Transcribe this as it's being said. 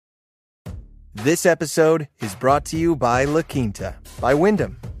This episode is brought to you by La Quinta by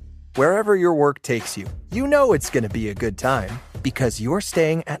Wyndham. Wherever your work takes you, you know it's going to be a good time because you're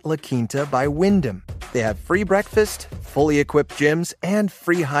staying at La Quinta by Wyndham. They have free breakfast, fully equipped gyms, and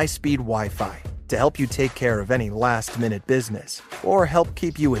free high-speed Wi-Fi to help you take care of any last-minute business or help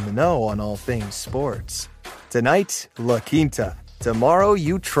keep you in the know on all things sports. Tonight, La Quinta. Tomorrow,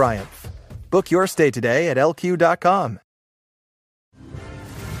 you triumph. Book your stay today at lq.com.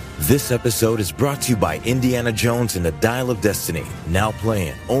 This episode is brought to you by Indiana Jones and the Dial of Destiny, now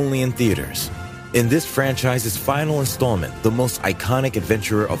playing only in theaters. In this franchise's final installment, the most iconic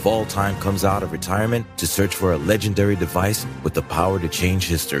adventurer of all time comes out of retirement to search for a legendary device with the power to change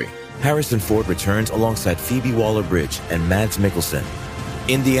history. Harrison Ford returns alongside Phoebe Waller-Bridge and Mads Mikkelsen.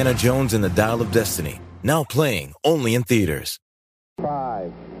 Indiana Jones and the Dial of Destiny, now playing only in theaters.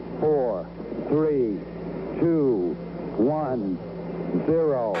 5, 4, 3, 2, 1,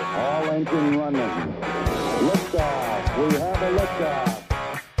 0. All engine running. Liftoff. We have a liftoff.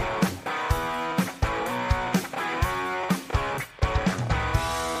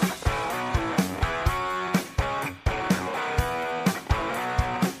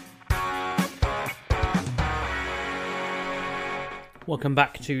 Welcome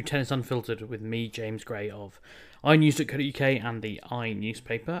back to Tennis Unfiltered with me, James Gray of iNews.co.uk and the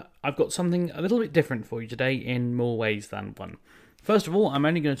iNewspaper. I've got something a little bit different for you today in more ways than one. First of all, I'm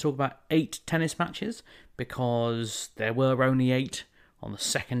only going to talk about 8 tennis matches because there were only 8 on the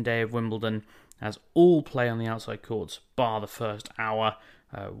second day of Wimbledon, as all play on the outside courts, bar the first hour,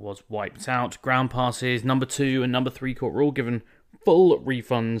 was wiped out. Ground passes, number 2 and number 3 court were all given full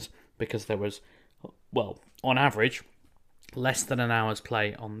refunds because there was, well, on average, less than an hour's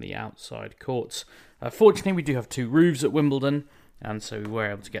play on the outside courts. Fortunately, we do have 2 roofs at Wimbledon, and so we were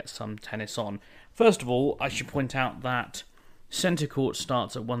able to get some tennis on. First of all, I should point out that centre court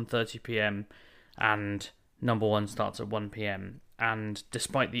starts at 1:30pm and number 1 starts at 1pm. And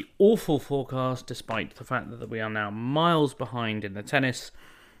despite the awful forecast, despite the fact that we are now miles behind in the tennis,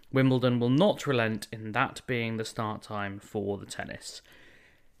 Wimbledon will not relent in that being the start time for the tennis.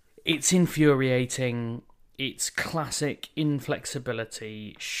 It's infuriating. It's classic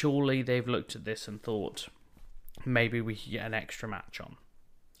inflexibility. Surely they've looked at this and thought, maybe we could get an extra match on.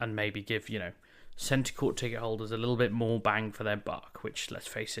 And maybe give, centre court ticket holders a little bit more bang for their buck, which, let's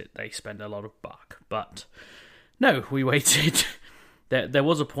face it, they spend a lot of buck. But no, we waited. There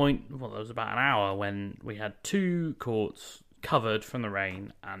was a point, there was about an hour when we had 2 courts covered from the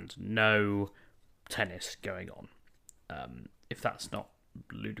rain and no tennis going on. If that's not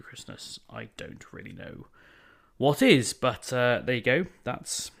ludicrousness, I don't really know what is, but there you go.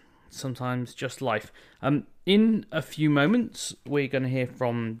 That's sometimes just life. In a few moments, we're going to hear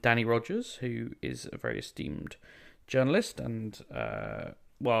from Danny Rogers, who is a very esteemed journalist and,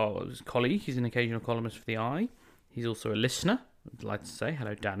 his colleague. He's an occasional columnist for The Eye. He's also a listener, I'd like to say.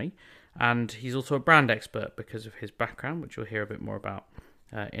 Hello, Danny. And he's also a brand expert because of his background, which you'll hear a bit more about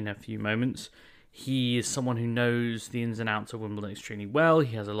in a few moments. He is someone who knows the ins and outs of Wimbledon extremely well.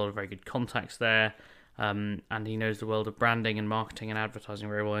 He has a lot of very good contacts there. And he knows the world of branding and marketing and advertising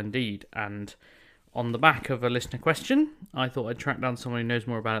very well indeed. And on the back of a listener question, I thought I'd track down someone who knows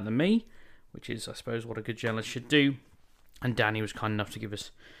more about it than me, which is, I suppose, what a good journalist should do. And Danny was kind enough to give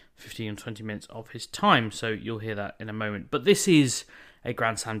us 15 or 20 minutes of his time, so you'll hear that in a moment. But this is a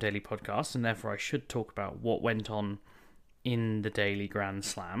Grand Slam Daily podcast, and therefore I should talk about what went on in the Daily Grand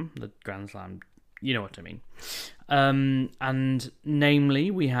Slam. The Grand Slam, you know what I mean. And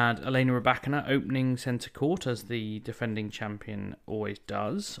namely, we had Elena Rybakina opening centre court, as the defending champion always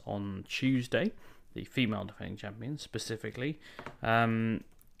does, on Tuesday. The female defending champion, specifically. And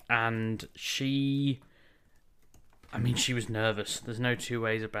she was nervous. There's no two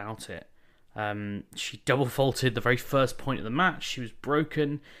ways about it. She double faulted the very first point of the match. She was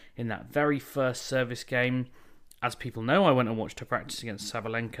broken in that very first service game. As people know, I went and watched her practice against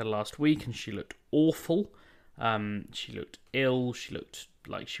Sabalenka last week, and she looked awful. She looked ill. She looked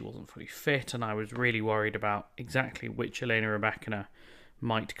like she wasn't fully fit, and I was really worried about exactly which Elena Rybakina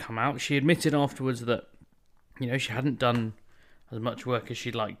might come out. She admitted afterwards that, she hadn't done as much work as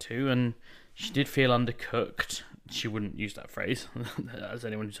she'd like to, and she did feel undercooked. She wouldn't use that phrase, as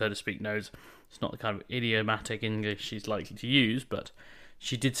anyone who's heard her speak knows. It's not the kind of idiomatic English she's likely to use, but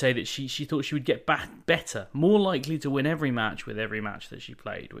she did say that she thought she would get better, more likely to win every match with every match that she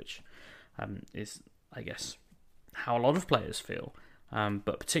played, which is, I guess, how a lot of players feel.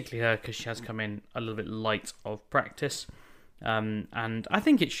 But particularly her, because she has come in a little bit light of practice. And I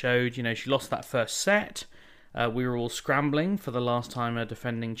think it showed. She lost that first set. We were all scrambling for the last time a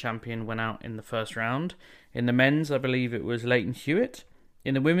defending champion went out in the first round. In the men's, I believe it was Leighton Hewitt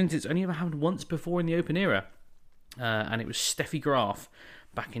In the women's, it's only ever happened once before in the Open era. And it was Steffi Graf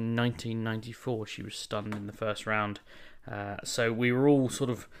back in 1994. She was stunned in the first round. So we were all sort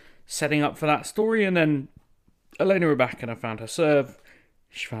of setting up for that story. And then Elena Rybakina found her serve.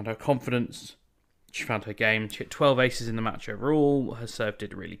 She found her confidence. She found her game. She had 12 aces in the match overall. Her serve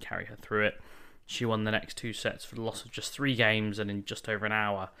did really carry her through it. She won the next 2 sets for the loss of just 3 games, and in just over an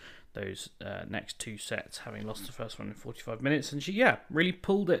hour, those next 2 sets, having lost the first one in 45 minutes. And she, really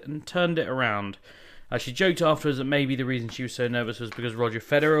pulled it and turned it around. She joked afterwards that maybe the reason she was so nervous was because Roger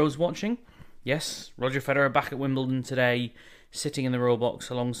Federer was watching. Yes, Roger Federer back at Wimbledon today, sitting in the royal box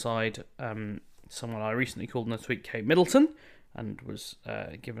alongside someone I recently called in a tweet Kate Middleton, and was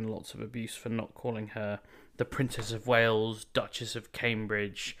given lots of abuse for not calling her the Princess of Wales, Duchess of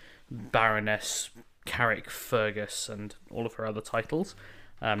Cambridge, Baroness Carrick Fergus, and all of her other titles.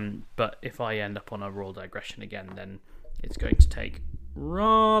 But if I end up on a royal digression again, then it's going to take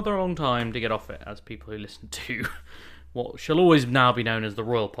rather a long time to get off it, as people who listen to what shall always now be known as the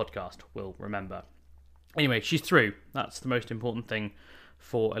Royal Podcast will remember. Anyway, she's through. That's the most important thing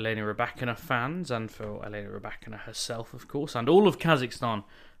for Elena Rybakina fans, and for Elena Rybakina herself, of course, and all of Kazakhstan.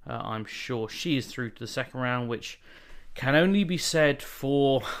 I'm sure she is through to the second round, which can only be said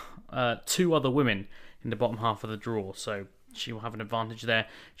for 2 other women in the bottom half of the draw, so she will have an advantage there.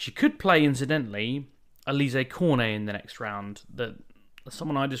 She could play, incidentally, Alizé Cornet in the next round.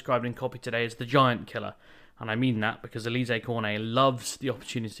 Someone I described in copy today as the giant killer, and I mean that because Alizé Cornet loves the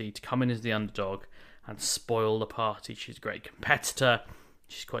opportunity to come in as the underdog and spoil the party. She's a great competitor.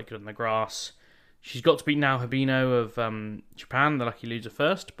 She's quite good on the grass. She's got to beat Nao Hibino of Japan, the lucky loser,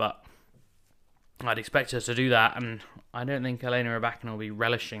 first, but I'd expect her to do that, and I don't think Elena Rybakina will be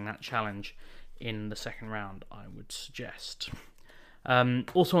relishing that challenge in the second round, I would suggest.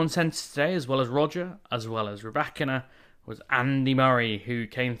 Also on centre today, as well as Roger, as well as Rybakina, was Andy Murray, who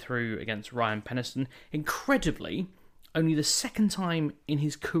came through against Ryan Peniston. Incredibly, only the second time in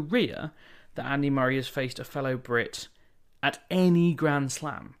his career that Andy Murray has faced a fellow Brit at any Grand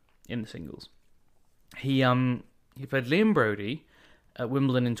Slam in the singles. He played Liam Brodie at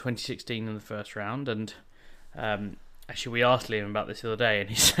Wimbledon in 2016 in the first round, and actually we asked Liam about this the other day, and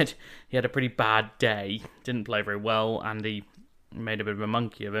he said he had a pretty bad day, didn't play very well, and he made a bit of a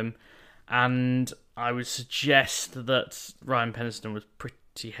monkey of him. And I would suggest that Ryan Peniston was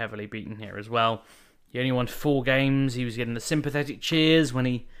pretty heavily beaten here as well. He only won 4 games. He was getting the sympathetic cheers when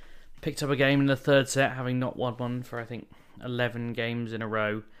he picked up a game in the third set, having not won one for, I think, 11 games in a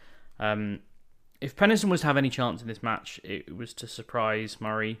row. If Peniston was to have any chance in this match, it was to surprise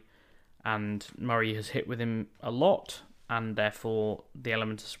Murray, and Murray has hit with him a lot, and therefore the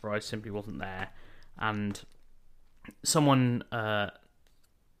element of surprise simply wasn't there. And someone,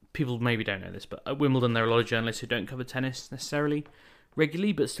 people maybe don't know this, but at Wimbledon there are a lot of journalists who don't cover tennis necessarily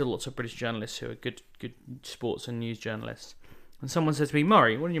regularly, but still lots of British journalists who are good sports and news journalists. And someone said to me,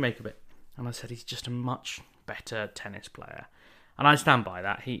 "Murray, what do you make of it?" And I said, he's just a much better tennis player. And I stand by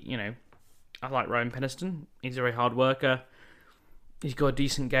that. I like Ryan Peniston. He's a very hard worker. He's got a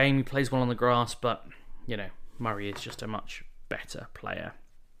decent game. He plays well on the grass, but, Murray is just a much better player.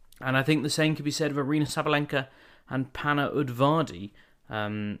 And I think the same could be said of Aryna Sabalenka and Panna Udvardy.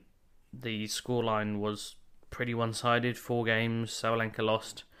 The scoreline was pretty one-sided. 4 games, Sabalenka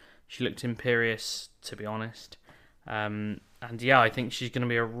lost. She looked imperious, to be honest. I think she's going to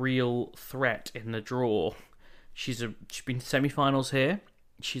be a real threat in the draw. She's been to semi-finals here.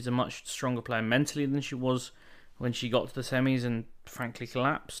 She's a much stronger player mentally than she was when she got to the semis and frankly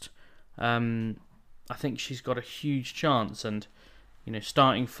collapsed. I think she's got a huge chance, and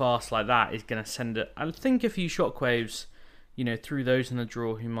starting fast like that is going to send a few shockwaves, through those in the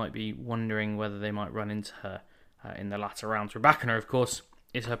draw who might be wondering whether they might run into her in the latter rounds. Rybakina, of course,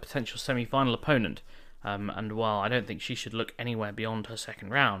 is her potential semi-final opponent, and while I don't think she should look anywhere beyond her second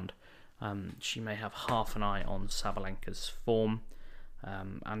round, she may have half an eye on Sabalenka's form,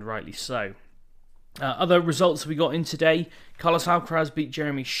 and rightly so. Other results we got in today: Carlos Alcaraz beat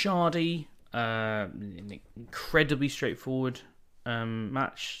Jeremy Chardy in an incredibly straightforward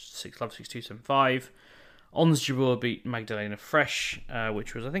match, 6-love, 6-2, 7-5. Ons Jabeur beat Magdalena Fresh,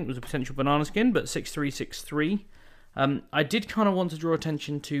 which was a potential banana skin, but 6-3, 6-3. I did kind of want to draw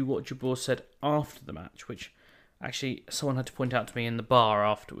attention to what Jabeur said after the match, which actually someone had to point out to me in the bar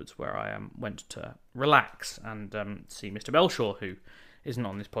afterwards, where I went to relax and see Mr. Belshaw, who isn't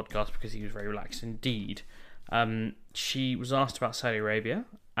on this podcast because he was very relaxed indeed. She was asked about Saudi Arabia,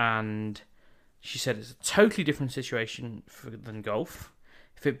 and she said it's a totally different situation than golf.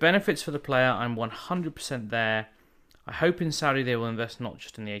 If it benefits for the player, I'm 100% there. I hope in Saudi they will invest not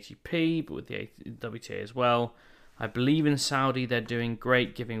just in the ATP, but with the WTA as well. I believe in Saudi. They're doing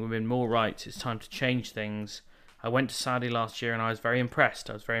great, giving women more rights. It's time to change things. I went to Saudi last year and I was very impressed.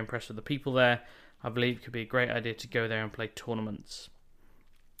 I was very impressed with the people there. I believe it could be a great idea to go there and play tournaments.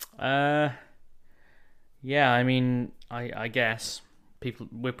 Yeah, I mean, I guess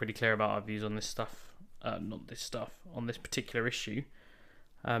we're pretty clear about our views on this stuff. On this particular issue.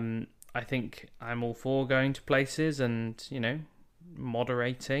 I think I'm all for going to places and,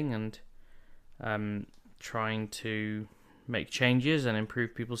 moderating and trying to make changes and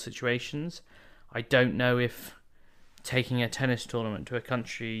improve people's situations. I don't know if taking a tennis tournament to a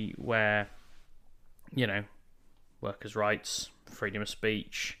country where, workers' rights, freedom of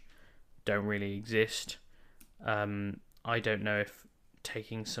speech don't really exist. I don't know if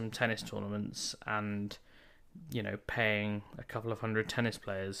taking some tennis tournaments and, paying a couple of hundred tennis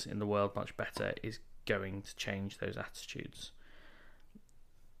players in the world much better is going to change those attitudes.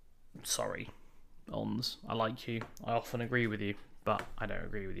 Sorry, Ons, I like you. I often agree with you, but I don't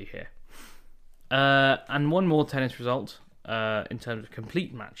agree with you here. And one more tennis result in terms of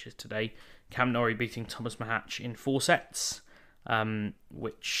complete matches today. Cam Norrie beating Thomas Mahatch in 4 sets,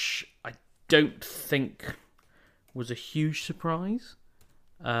 which I don't think was a huge surprise.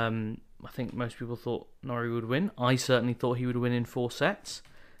 I think most people thought Norrie would win. I certainly thought he would win in 4 sets,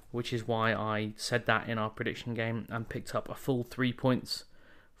 which is why I said that in our prediction game and picked up a full 3 points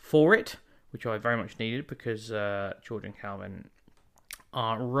for it, which I very much needed because George and Calvin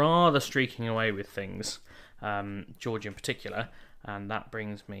are rather streaking away with things, George in particular, and that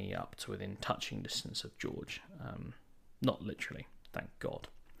brings me up to within touching distance of George. Not literally, thank God.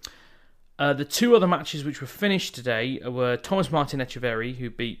 The 2 other matches which were finished today were Thomas Martin Echeverry,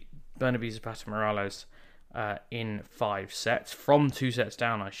 who beat Bernabé Zapata Morales in 5 sets, from 2 sets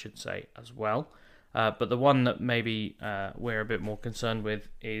down, I should say, as well. But the one that maybe we're a bit more concerned with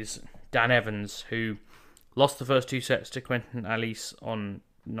is Dan Evans, who lost the first 2 sets to Quentin Alice on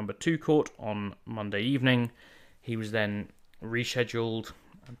number 2 court on Monday evening. He was then rescheduled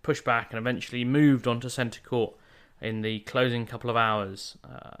and pushed back and eventually moved onto centre court in the closing couple of hours.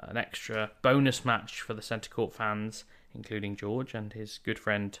 An extra bonus match for the centre court fans, including George and his good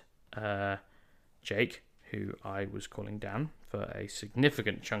friend Jake, who I was calling Dan for a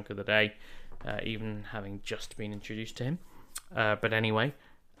significant chunk of the day, even having just been introduced to him. But anyway,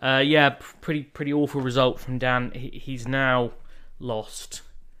 pretty awful result from Dan. He's now lost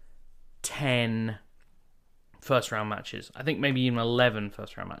 10 first-round matches. I think maybe even 11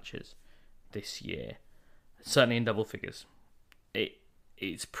 first-round matches this year. Certainly in double figures.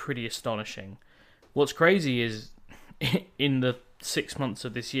 It's pretty astonishing. What's crazy is in the 6 months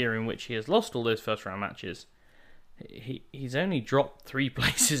of this year in which he has lost all those first-round matches, he's only dropped 3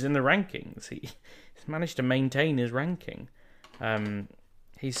 places in the rankings. He's managed to maintain his ranking.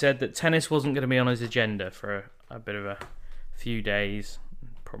 He said that tennis wasn't going to be on his agenda for a bit of a few days,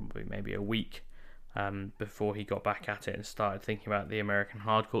 probably maybe a week, before he got back at it and started thinking about the American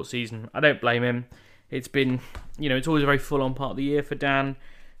hardcourt season. I don't blame him. It's been, it's always a very full-on part of the year for Dan.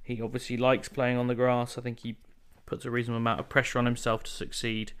 He obviously likes playing on the grass. I think he puts a reasonable amount of pressure on himself to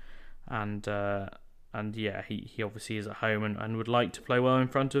succeed. And yeah, he obviously is at home and would like to play well in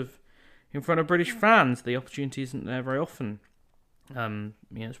front of British fans. The opportunity isn't there very often.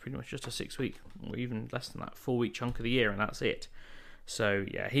 It's pretty much just a 6-week, or even less than that, 4-week chunk of the year, and that's it. So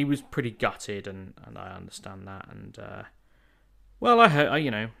yeah, he was pretty gutted, and I understand that. And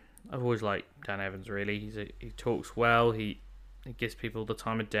I've always liked Dan Evans. Really, he talks well. He gives people the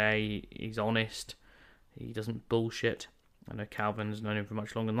time of day. He's honest. He doesn't bullshit. I know Calvin has known him for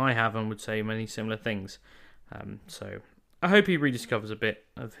much longer than I have and would say many similar things. So I hope he rediscovers a bit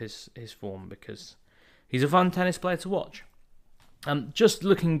of his form, because he's a fun tennis player to watch. Just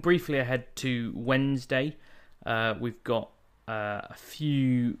looking briefly ahead to Wednesday, we've got a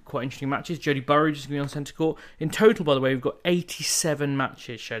few quite interesting matches. Jodie Burrage is going to be on centre court. In total, by the way, we've got 87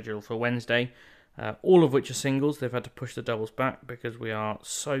 matches scheduled for Wednesday, all of which are singles. They've had to push the doubles back because we are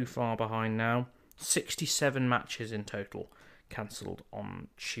so far behind now. 67 matches in total cancelled on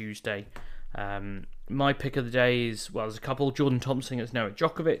Tuesday. My pick of the day is, there's a couple. Jordan Thompson against Novak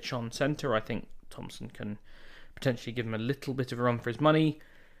Djokovic on centre. I think Thompson can potentially give him a little bit of a run for his money.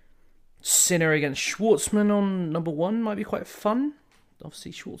 Sinner against Schwartzman on number 1 might be quite fun.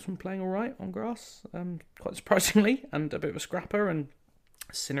 Obviously, Schwartzman playing all right on grass, quite surprisingly, and a bit of a scrapper, and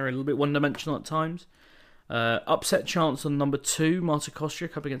Sinner a little bit one-dimensional at times. Upset chance on number 2, Marta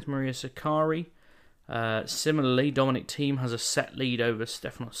Kostyuk up against Maria Sakkari. Similarly, Dominic Thiem has a set lead over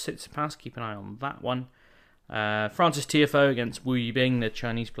Stefanos Tsitsipas. Keep an eye on that one. Francis Tiafoe against Wu Yibing, the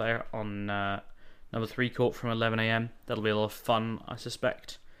Chinese player, on number 3 court from 11 a.m. That'll be a lot of fun, I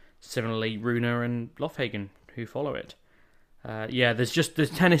suspect. Similarly, Runa and Lofhagen who follow it. There's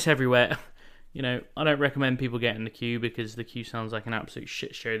tennis everywhere. I don't recommend people get in the queue because the queue sounds like an absolute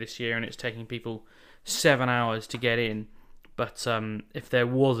shit show this year, and it's taking people 7 hours to get in. But if there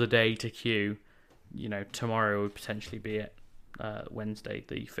was a day to queue, tomorrow would potentially be it. Wednesday,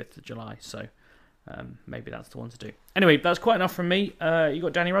 the 5th of July. So maybe that's the one to do. Anyway, that's quite enough from me. You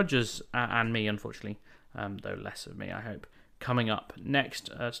got Danny Rogers and me, unfortunately, though less of me, I hope, coming up next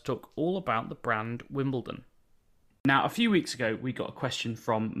to talk all about the brand Wimbledon. Now, a few weeks ago, we got a question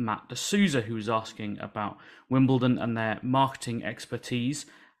from Matt D'Souza, who was asking about Wimbledon and their marketing expertise.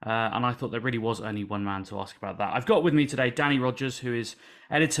 And I thought there really was only one man to ask about that. I've got with me today Danny Rogers, who is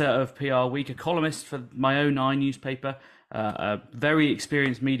editor of PRWeek, a columnist for my own newspaper, a very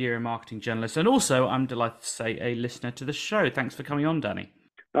experienced media and marketing journalist, and also, I'm delighted to say, a listener to the show. Thanks for coming on, Danny.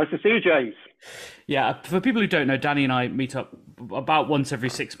 Nice to see you, James. Yeah, for people who don't know, Danny and I meet up about once every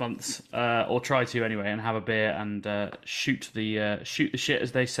 6 months, or try to anyway, and have a beer and shoot the shit,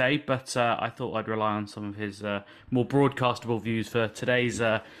 as they say. But I thought I'd rely on some of his more broadcastable views for today's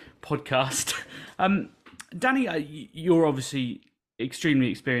podcast. Danny, you're obviously extremely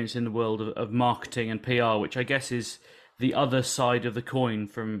experienced in the world of marketing and PR, which I guess is the other side of the coin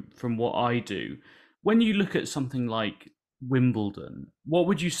from what I do. When you look at something like Wimbledon, what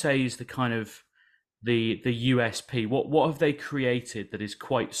would you say is the kind of the USP? What have they created that is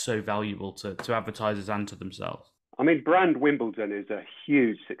quite so valuable to advertisers and to themselves? I mean, brand Wimbledon is a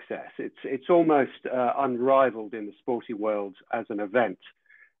huge success. It's almost unrivaled in the sporting world as an event.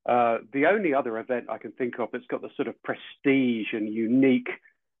 The only other event I can think of that's got the sort of prestige and unique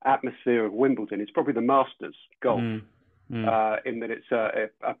atmosphere of Wimbledon is probably the Masters golf, in that it's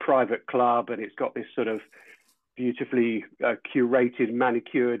a private club and it's got this sort of beautifully curated,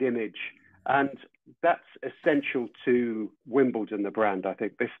 manicured image. And that's essential to Wimbledon, the brand, I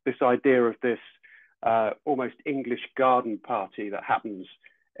think. This idea of this almost English garden party that happens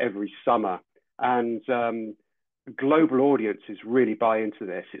every summer. And global audiences really buy into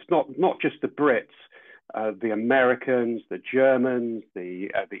this. It's not just the Brits, the Americans, the Germans, the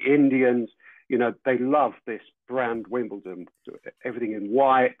Indians. They love this brand Wimbledon. Everything in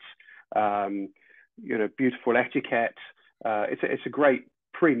white, beautiful etiquette. It's a great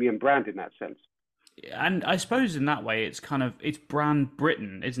premium brand in that sense. And I suppose in that way, it's brand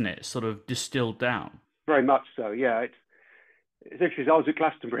Britain, isn't it? Sort of distilled down. Very much so, yeah. It's interesting. I was at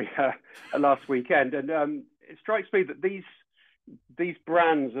Glastonbury last weekend, and it strikes me that these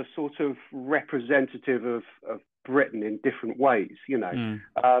brands are sort of representative of Britain in different ways.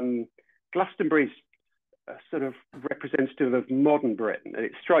 Glastonbury's sort of representative of modern Britain, and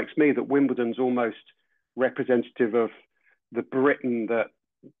it strikes me that Wimbledon's almost representative of the Britain that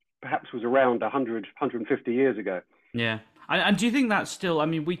perhaps was around 100, 150 years ago. Yeah. And do you think that's still, I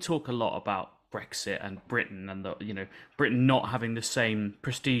mean, we talk a lot about Brexit and Britain and Britain not having the same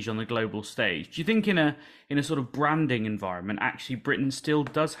prestige on the global stage. Do you think in a sort of branding environment, actually Britain still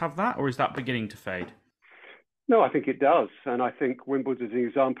does have that, or is that beginning to fade? No, I think it does. And I think Wimbledon is an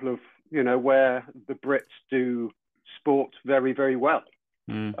example of, where the Brits do sport very, very well.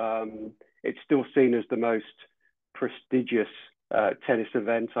 It's still seen as the most prestigious tennis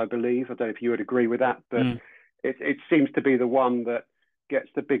event, I believe. I don't know if you would agree with that, but it seems to be the one that gets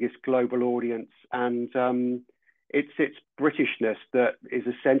the biggest global audience, and it's its Britishness that is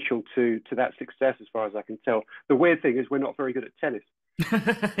essential to that success, as far as I can tell. The weird thing is we're not very good at tennis.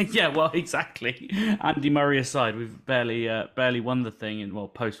 Yeah, well, exactly. Andy Murray aside, we've barely won the thing,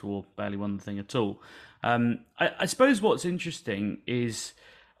 and post-war barely won the thing at all. I suppose what's interesting is,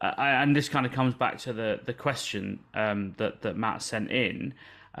 and this kind of comes back to the question that Matt sent in,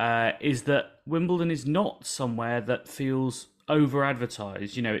 is that Wimbledon is not somewhere that feels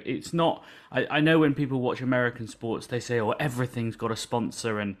over-advertised. It's not. I know when people watch American sports, they say, "Oh, everything's got a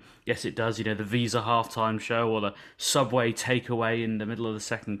sponsor," and yes, it does. The Visa halftime show or the Subway takeaway in the middle of the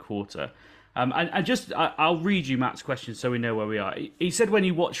second quarter. I'll read you Matt's question so we know where we are. He said, when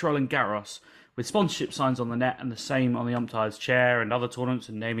you watch Roland Garros with sponsorship signs on the net and the same on the umpire's chair and other tournaments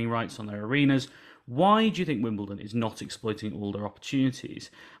and naming rights on their arenas, why do you think Wimbledon is not exploiting all their opportunities?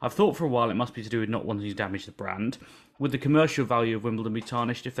 I've thought for a while it must be to do with not wanting to damage the brand. Would the commercial value of Wimbledon be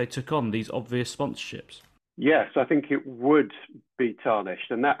tarnished if they took on these obvious sponsorships? Yes, I think it would be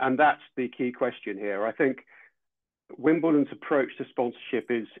tarnished, and that's the key question here. I think Wimbledon's approach to sponsorship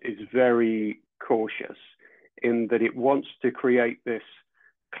is very cautious in that it wants to create this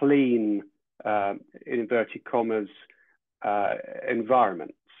clean, in inverted commas,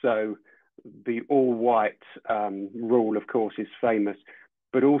 environment. So the all-white rule, of course, is famous,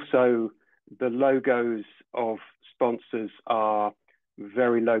 but also the logos of sponsors are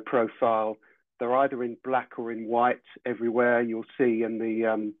very low profile. They're either in black or in white everywhere you'll see in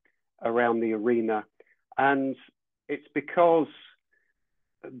the around the arena. And it's because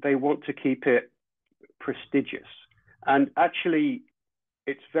they want to keep it prestigious. And actually,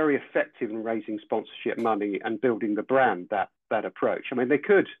 it's very effective in raising sponsorship money and building the brand, that approach. I mean, they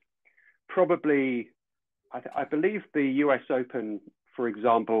could probably, I believe the US Open, for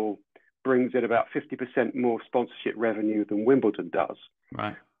example, brings in about 50% more sponsorship revenue than Wimbledon does.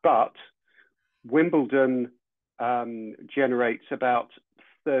 Right. But Wimbledon generates about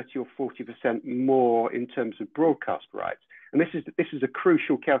 30 or 40% more in terms of broadcast rights. And this is a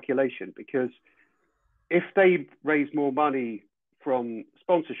crucial calculation, because if they raise more money from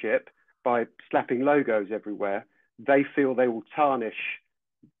sponsorship by slapping logos everywhere, they feel they will tarnish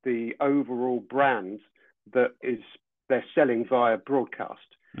the overall brand that they're selling via broadcast.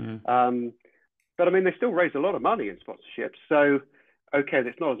 Mm-hmm. But I mean, they still raise a lot of money in sponsorship. So, okay,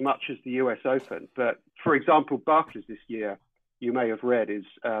 that's not as much as the US Open. But for example, Barclays this year, you may have read, is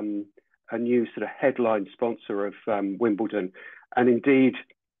a new sort of headline sponsor of Wimbledon. And indeed,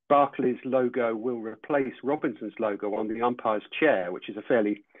 Barclays' logo will replace Robinson's logo on the umpire's chair, which is a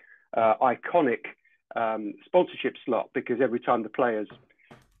fairly iconic sponsorship slot, because every time the players,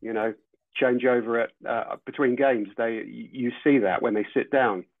 change over it between games, you see that when they sit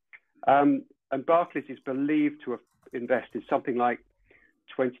down. And Barclays is believed to have invested something like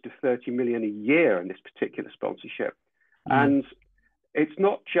 20 to 30 million a year in this particular sponsorship. And it's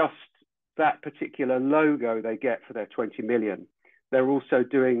not just that particular logo they get for their 20 million. They're also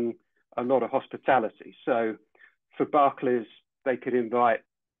doing a lot of hospitality. So for Barclays, they could invite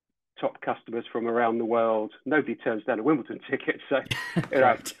top customers from around the world. Nobody turns down a Wimbledon ticket. So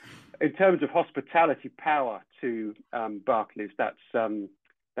right. In terms of hospitality power to Barclays, that's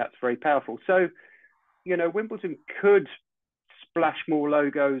very powerful. So, Wimbledon could splash more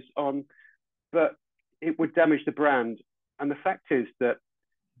logos on, but it would damage the brand. And the fact is that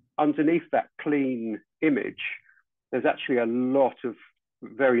underneath that clean image, there's actually a lot of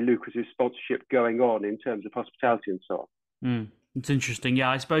very lucrative sponsorship going on in terms of hospitality and so on. It's interesting.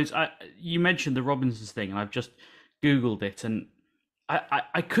 Yeah, I suppose you mentioned the Robinsons thing, and I've just Googled it, and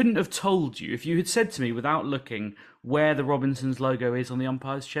I couldn't have told you, if you had said to me without looking where the Robinsons logo is on the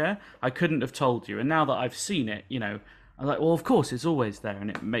umpire's chair, I couldn't have told you. And now that I've seen it, I'm like, well, of course, it's always there, and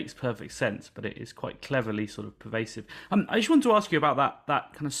it makes perfect sense, but it is quite cleverly sort of pervasive. I just want to ask you about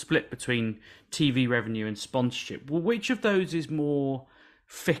that kind of split between TV revenue and sponsorship. Well, which of those is more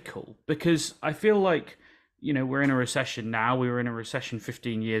fickle? Because I feel like, we're in a recession now. We were in a recession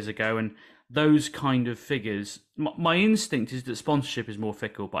 15 years ago, and those kind of figures, my instinct is that sponsorship is more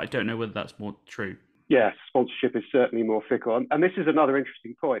fickle, but I don't know whether that's more true. Yes, sponsorship is certainly more fickle. And this is another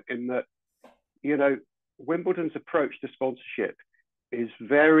interesting point in that, Wimbledon's approach to sponsorship is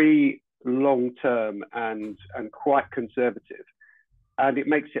very long-term and quite conservative, and it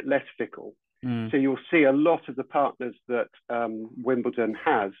makes it less fickle. So you'll see a lot of the partners that Wimbledon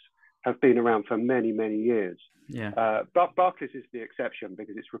have been around for many, many years. Yeah. But Barclays is the exception,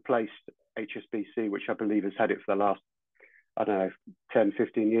 because it's replaced HSBC, which I believe has had it for the last, 10,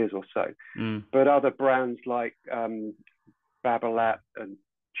 15 years or so. But other brands like Babolat and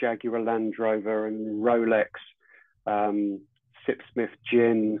Jaguar Land Rover and Rolex, Sipsmith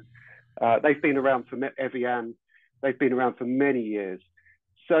Gin, they've been around for Evian. They've been around for many years.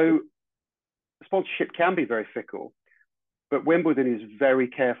 So sponsorship can be very fickle, but Wimbledon is very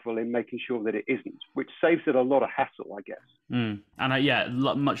careful in making sure that it isn't, which saves it a lot of hassle, I guess. And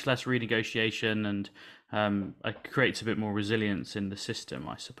much less renegotiation, and it creates a bit more resilience in the system,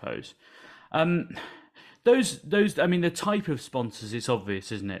 I suppose. Those, I mean, the type of sponsors, it's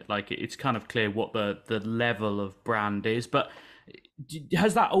obvious, isn't it? Like, it's kind of clear what the level of brand is. But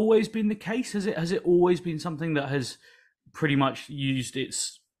has that always been the case? Has it always been something that has pretty much used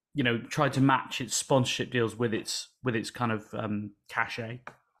its, tried to match its sponsorship deals with its kind of cachet?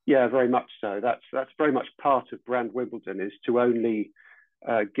 Yeah, very much so. That's very much part of brand Wimbledon, is to only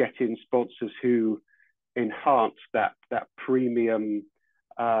get in sponsors who enhance that premium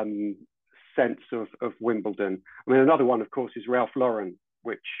sense of Wimbledon. I mean, another one, of course, is Ralph Lauren,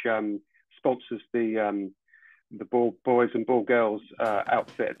 which sponsors the boys and ball girls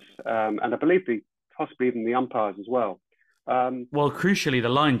outfits, and I believe possibly even the umpires as well. Well, crucially, the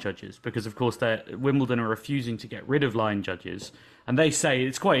line judges, because of course Wimbledon are refusing to get rid of line judges, and they say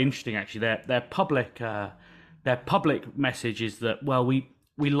it's quite interesting actually. Their public message is that, well, we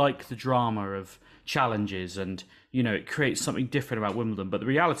like the drama of challenges, and it creates something different about Wimbledon. But the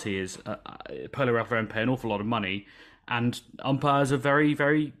reality is, Polo Ralph Lauren pay an awful lot of money, and umpires are very,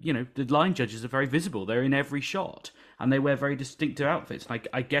 very, the line judges are very visible. They're in every shot, and they wear very distinctive outfits. And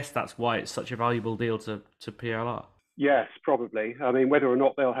I guess that's why it's such a valuable deal to PLR. Yes, probably. I mean, whether or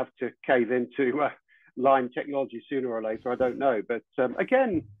not they'll have to cave into line technology sooner or later, I don't know. But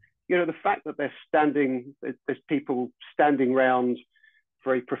again, the fact that there's people standing around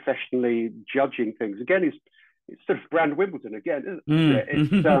very professionally judging things, again, it's sort of brand Wimbledon again, isn't it?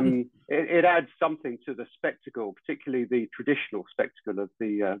 It's, it adds something to the spectacle, particularly the traditional spectacle of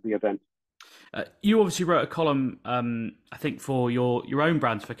the event. You obviously wrote a column, I think, for your own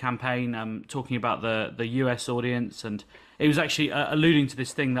brands for Campaign, talking about the US audience, and it was actually alluding to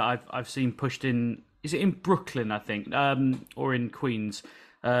this thing that I've seen pushed in. Is it in Brooklyn, I think, or in Queens?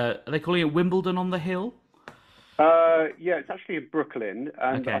 Are they calling it Wimbledon on the Hill? Yeah, it's actually in Brooklyn,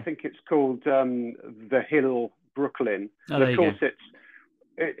 and okay. I think it's called the Hill Brooklyn. Oh, of course,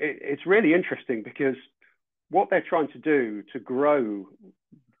 it's really interesting because what they're trying to do to grow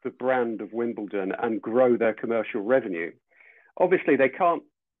the brand of Wimbledon and grow their commercial revenue. Obviously, they can't.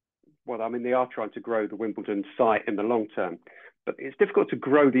 Well, I mean, they are trying to grow the Wimbledon site in the long term, but it's difficult to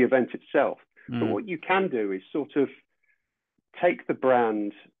grow the event itself. But what you can do is sort of take the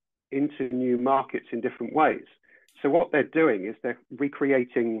brand into new markets in different ways. So what they're doing is they're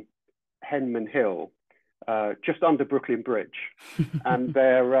recreating Hanfmann Hill just under Brooklyn Bridge, and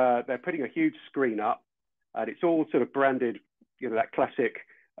they're putting a huge screen up, and it's all sort of branded, that classic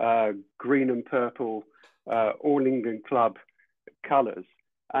green and purple All England Club colours.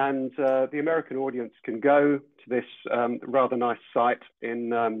 And the American audience can go to this rather nice site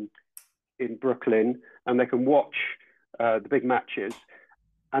in Brooklyn, and they can watch the big matches.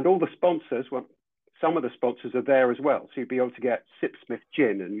 And all the sponsors, well, some of the sponsors are there as well. So you'll be able to get Sipsmith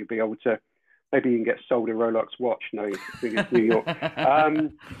gin, and you'll be able to, maybe you can get sold a Rolex watch, knowing it's New York.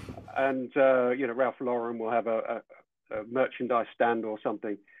 And Ralph Lauren will have a merchandise stand or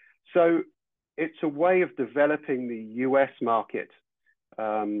something. So it's a way of developing the US market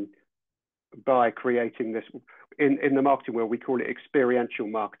by creating this, in the marketing world, we call it experiential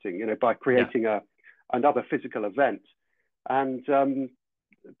marketing, by creating another physical event. And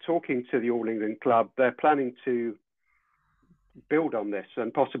talking to the All England Club, they're planning to build on this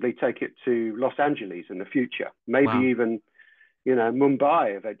and possibly take it to Los Angeles in the future, maybe even,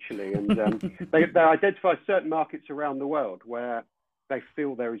 Mumbai eventually. And they identify certain markets around the world where they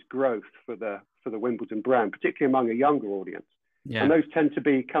feel there is growth for the Wimbledon brand, particularly among a younger audience. Yeah. And those tend to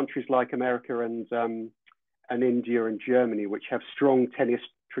be countries like America and India and Germany, which have strong tennis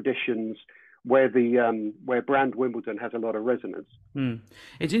traditions, where brand Wimbledon has a lot of resonance.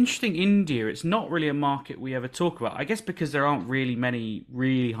 It's interesting, India, it's not really a market we ever talk about, I guess because there aren't really many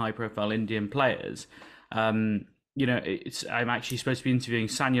really high-profile Indian players. I'm actually supposed to be interviewing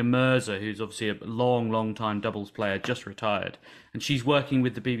Sanya Mirza, who's obviously a long time doubles player, just retired, and she's working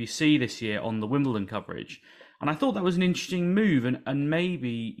with the BBC this year on the Wimbledon coverage. And I thought that was an interesting move, and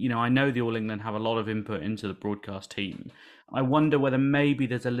maybe, I know the All England have a lot of input into the broadcast team. I wonder whether maybe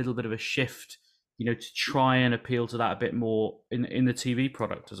there's a little bit of a shift, to try and appeal to that a bit more in the TV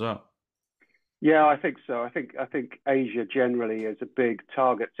product as well. Yeah, I think so. I think Asia generally is a big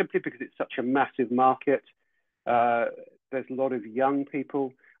target, simply because it's such a massive market. There's a lot of young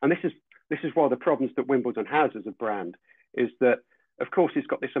people, and this is one of the problems that Wimbledon has as a brand, is that, of course, it's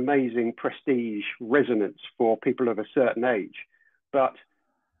got this amazing prestige resonance for people of a certain age, but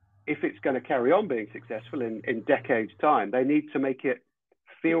if it's going to carry on being successful in decades' time, they need to make it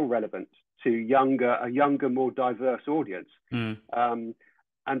feel relevant to a younger, more diverse audience.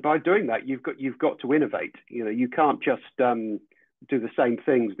 And by doing that, you've got to innovate. You can't just do the same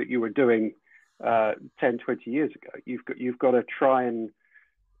things that you were doing 10, 20 years ago. You've got to try and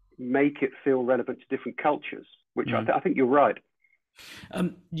make it feel relevant to different cultures, which I think you're right.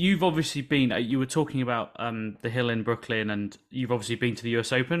 You've obviously been, you were talking about the Hill in Brooklyn, and you've obviously been to the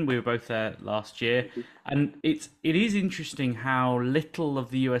US Open. We were both there last year. And it is interesting how little of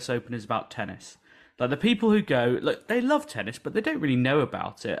the US Open is about tennis. Like, the people who go, look, they love tennis, but they don't really know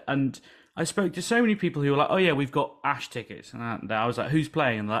about it. And I spoke to so many people who were like, oh yeah, we've got Ash tickets. And I was like, who's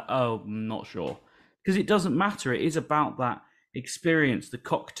playing? And they're like, oh, I'm not sure. Because it doesn't matter. It is about that experience, the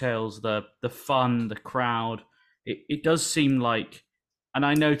cocktails, the fun, the crowd. It does seem like, and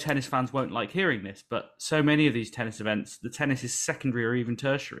I know tennis fans won't like hearing this, but so many of these tennis events, the tennis is secondary or even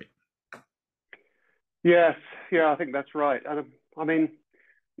tertiary. Yes, I think that's right. And I mean,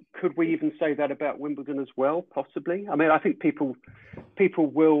 could we even say that about Wimbledon as well? Possibly. I mean, I think people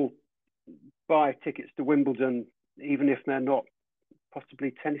will buy tickets to Wimbledon even if they're not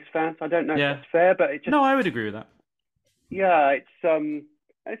possibly tennis fans. I don't know if that's fair, but it just... No, I would agree with that. Yeah,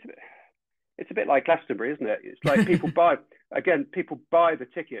 it's a bit like Glastonbury, isn't it? It's like people buy the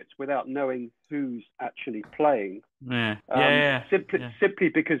tickets without knowing who's actually playing. Simply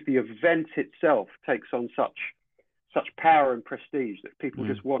because the event itself takes on such power and prestige that people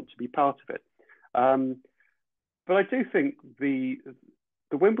just want to be part of it. But I do think the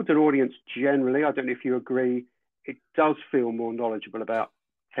Wimbledon audience generally, I don't know if you agree, it does feel more knowledgeable about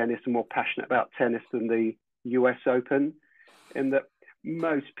tennis and more passionate about tennis than the US Open, in that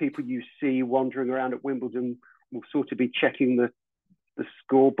most people you see wandering around at Wimbledon will sort of be checking the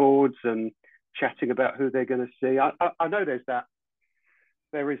scoreboards and chatting about who they're going to see. I know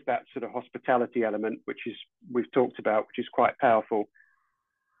there is that sort of hospitality element, which we've talked about, which is quite powerful.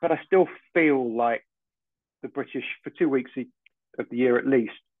 But I still feel like the British, for 2 weeks of the year at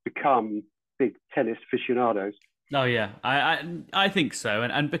least, become big tennis aficionados. Oh yeah, I think so,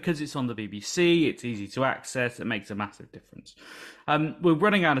 and because it's on the BBC, it's easy to access. It makes a massive difference. We're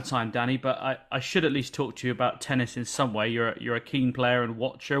running out of time, Danny, but I should at least talk to you about tennis in some way. You're a keen player and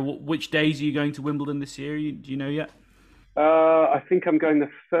watcher. Which days are you going to Wimbledon this year? Do you know yet? I think I'm going the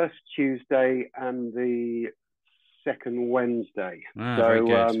first Tuesday and the second Wednesday. Very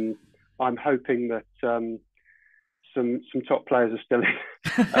good. I'm hoping that some top players are still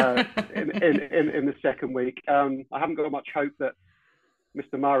in the second week. I haven't got much hope that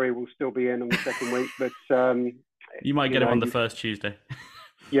Mr. Murray will still be in on the second week, but you might get him on the first Tuesday.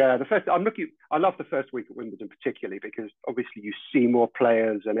 Yeah, I love the first week at Wimbledon particularly because obviously you see more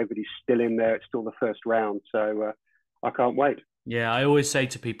players and everybody's still in there. It's still the first round, so I can't wait. Yeah, I always say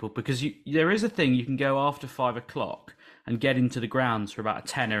to people, because there is a thing, you can go after 5 o'clock and get into the grounds for about a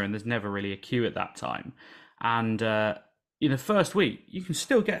tenner, and there's never really a queue at that time. And in the first week, you can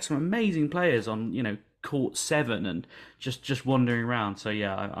still get some amazing players on, court 7 and just wandering around. So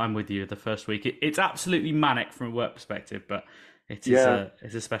yeah, I'm with you. The first week, it's absolutely manic from a work perspective, but it's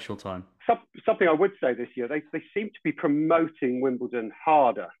a special time. Something I would say this year, they seem to be promoting Wimbledon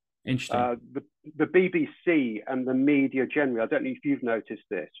harder. Interesting. The BBC and the media generally, I don't know if you've noticed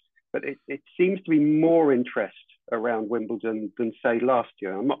this, but it seems to be more interest around Wimbledon than, say, last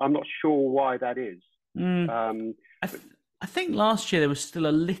year. I'm not sure why that is. I think last year there was still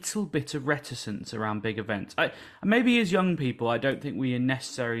a little bit of reticence around big events. Maybe as young people, I don't think we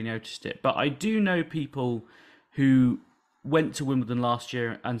necessarily noticed it, but I do know people who went to Wimbledon last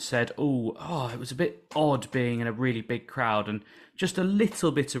year and said, oh, it was a bit odd being in a really big crowd, and just a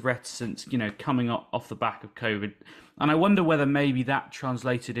little bit of reticence, coming off the back of COVID. And I wonder whether maybe that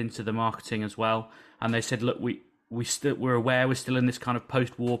translated into the marketing as well. And they said, look, we're aware we're still in this kind of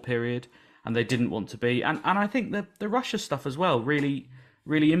post-war period, and they didn't want to be. And I think the Russia stuff as well really,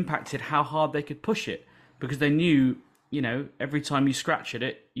 really impacted how hard they could push it, because they knew, every time you scratch at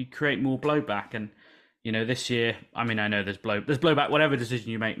it, you create more blowback. And, this year, I know there's blowback, whatever decision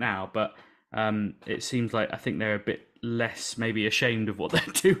you make now, but it seems like I think they're a bit less maybe ashamed of what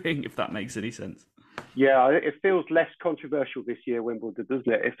they're doing, if that makes any sense. Yeah, it feels less controversial this year, Wimbledon, doesn't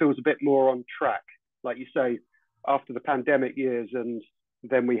it? It feels a bit more on track, like you say, after the pandemic years, and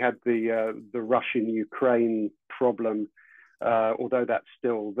then we had the Russian-Ukraine problem, although that's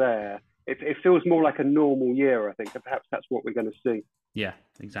still there. It feels more like a normal year, I think, and perhaps that's what we're going to see. Yeah,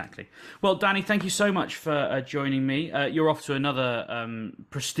 exactly. Well, Danny, thank you so much for joining me. You're off to another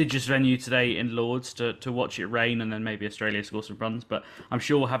prestigious venue today in Lords to watch it rain, and then maybe Australia score some runs, but I'm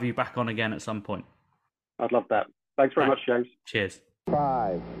sure we'll have you back on again at some point. I'd love that. Thanks very much, James. Cheers.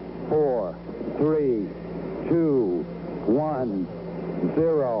 5, 4, 3, 2, 1,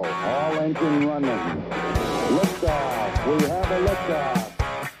 0. All engine running. Liftoff. We have a liftoff.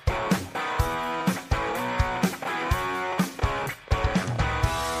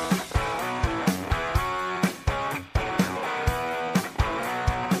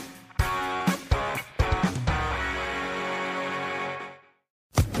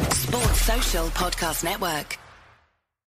 Sports Social Podcast Network.